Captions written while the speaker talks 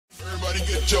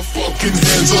Everybody get your fucking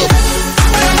hands up.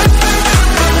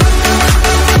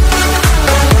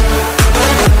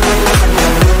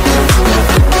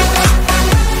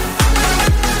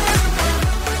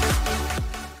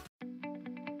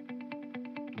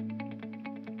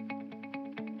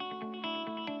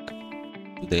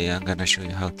 Today I'm gonna show you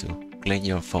how to clean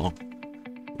your phone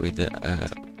with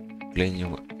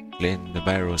clean the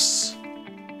virus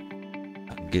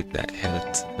and get that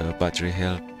health, battery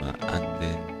health, and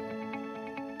then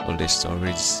all the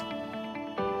storage,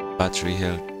 battery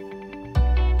health.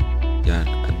 Yeah,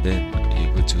 and then you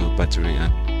go to battery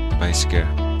and device care.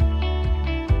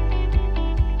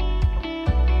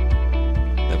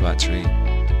 The battery,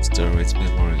 storage,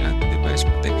 memory, and device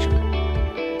protection.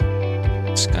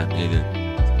 Scan it.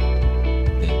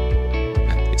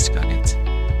 Scan it.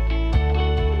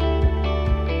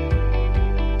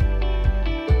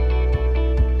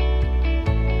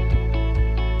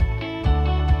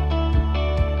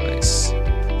 Device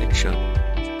protection,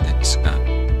 then scan.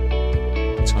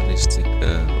 This one is take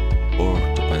 4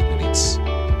 to 5 minutes.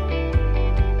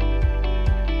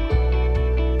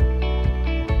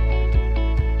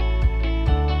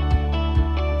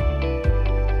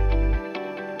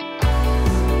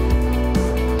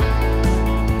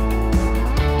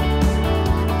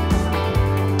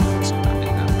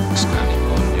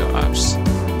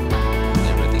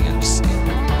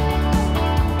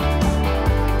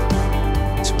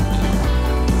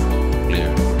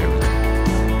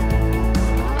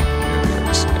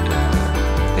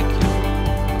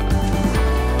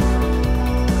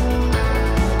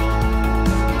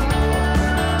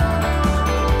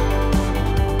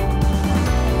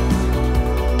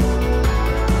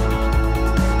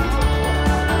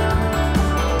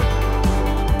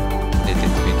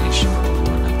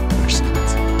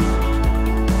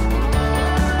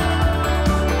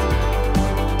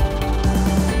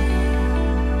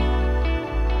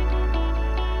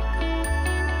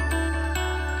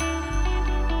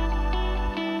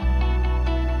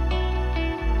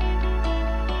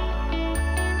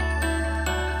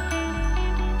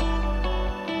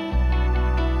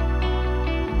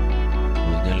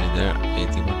 There,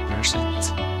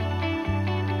 81%.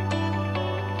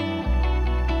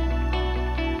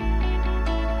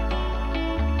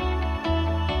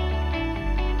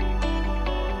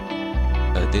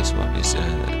 This one is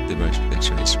device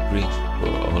protection is free for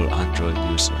all Android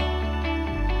users.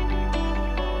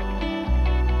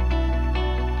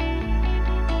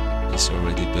 It's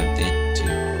already built into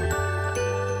your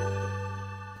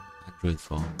Android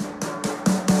phone.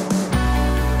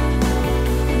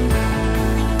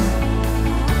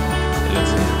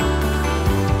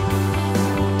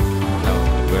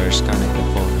 We're scanning the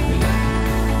phone here.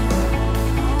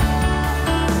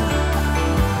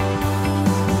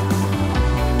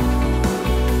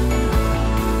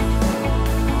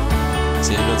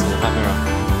 Say hello to the camera.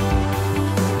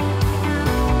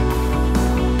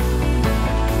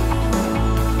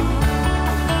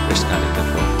 We're scanning the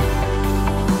phone.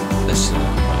 Let's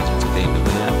today in the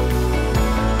video.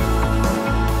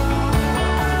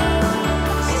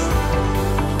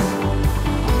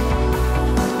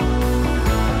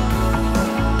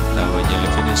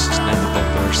 This is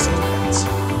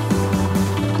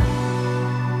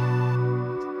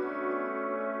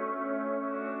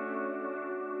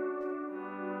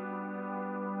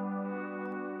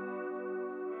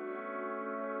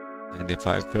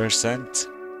 95%.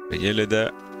 Begynner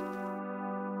there.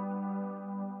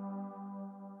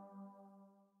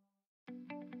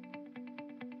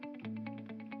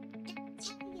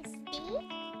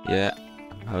 Yeah,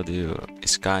 how do you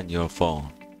scan your phone?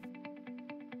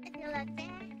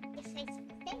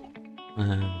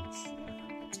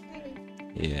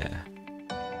 Yeah.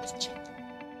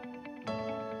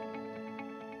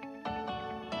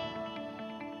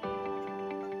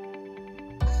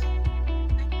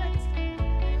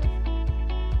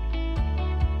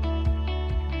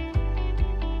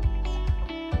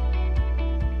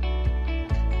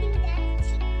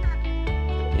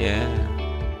 Yeah.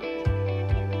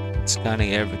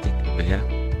 Scanning everything over here.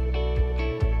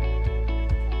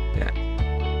 Yeah.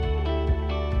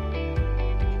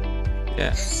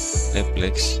 Yeah.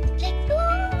 Netflix,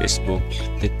 Facebook,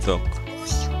 TikTok.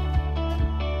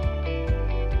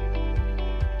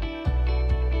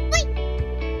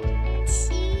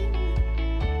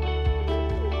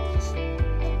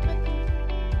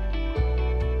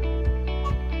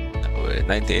 We're at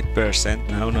 98%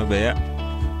 now, no ba?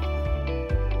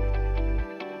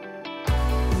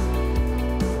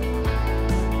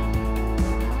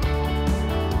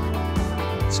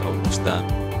 It's almost done.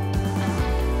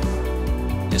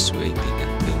 Just waiting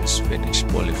until it's finished,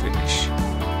 fully finished.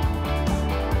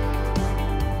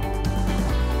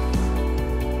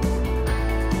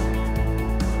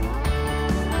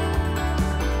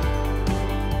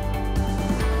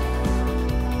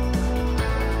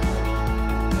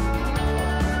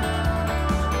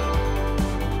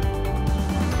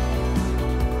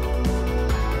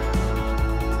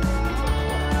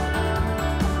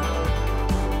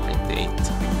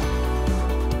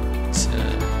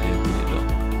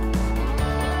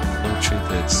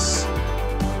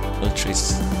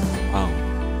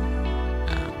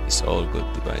 go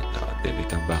to right now, then we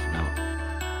come back now.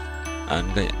 And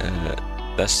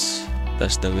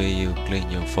that's the way you clean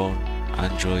your phone,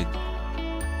 Android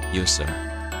user.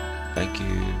 Thank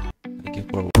you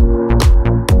for